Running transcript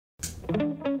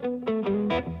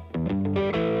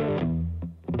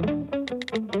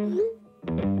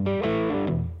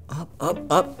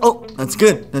Up. Oh, that's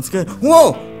good. That's good.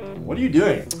 Whoa! What are you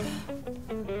doing?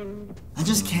 I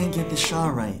just can't get the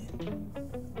shot right.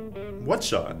 What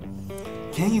shot?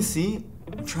 Can't you see?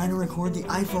 I'm trying to record the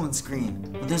iPhone screen,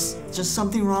 but there's just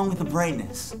something wrong with the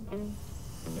brightness.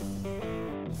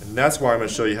 And that's why I'm going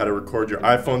to show you how to record your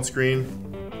iPhone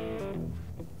screen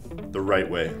the right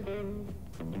way.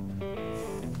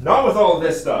 Not with all of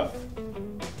this stuff.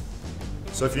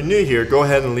 So if you're new here, go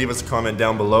ahead and leave us a comment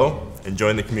down below and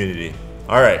join the community.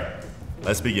 Alright,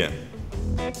 let's begin.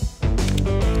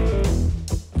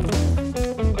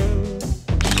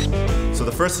 So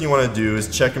the first thing you want to do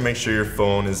is check and make sure your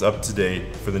phone is up to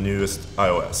date for the newest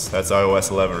iOS. That's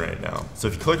iOS11 right now. So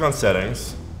if you click on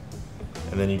Settings,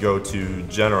 and then you go to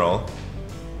General,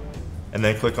 and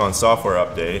then click on Software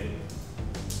Update,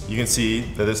 you can see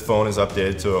that this phone is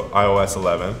updated to iOS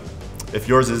 11. If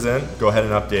yours isn't, go ahead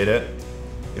and update it.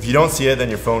 If you don't see it, then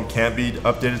your phone can't be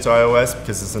updated to iOS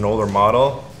because it's an older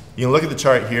model. You can look at the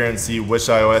chart here and see which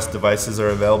iOS devices are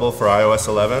available for iOS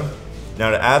 11.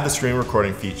 Now to add the screen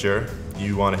recording feature,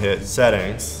 you want to hit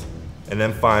Settings and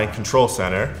then find Control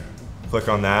Center. Click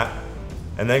on that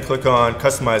and then click on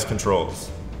Customize Controls.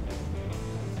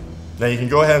 Now you can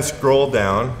go ahead and scroll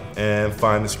down and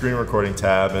find the screen recording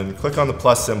tab and click on the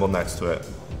plus symbol next to it.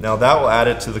 Now that will add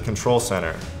it to the Control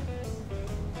Center.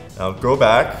 Now go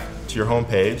back to your home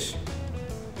page.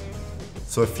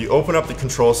 So if you open up the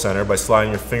Control Center by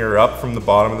sliding your finger up from the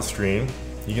bottom of the screen,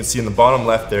 you can see in the bottom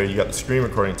left there you got the screen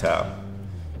recording tab.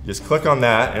 You just click on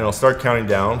that and it'll start counting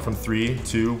down from 3,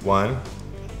 2, 1.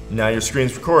 Now your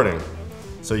screen's recording.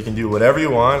 So you can do whatever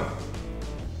you want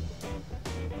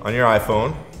on your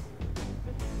iPhone.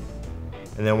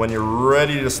 And then when you're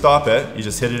ready to stop it, you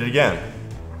just hit it again.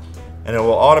 And it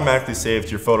will automatically save to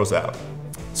your Photos app.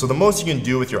 So the most you can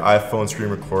do with your iPhone screen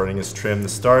recording is trim the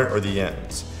start or the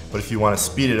ends. But if you want to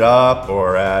speed it up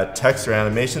or add text or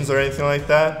animations or anything like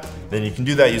that, then you can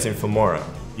do that using Filmora.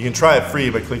 You can try it free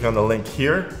by clicking on the link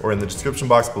here or in the description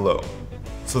box below.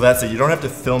 So that's it, you don't have to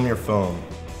film your phone.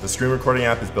 The screen recording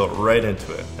app is built right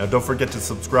into it. Now don't forget to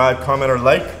subscribe, comment, or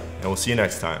like, and we'll see you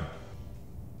next time.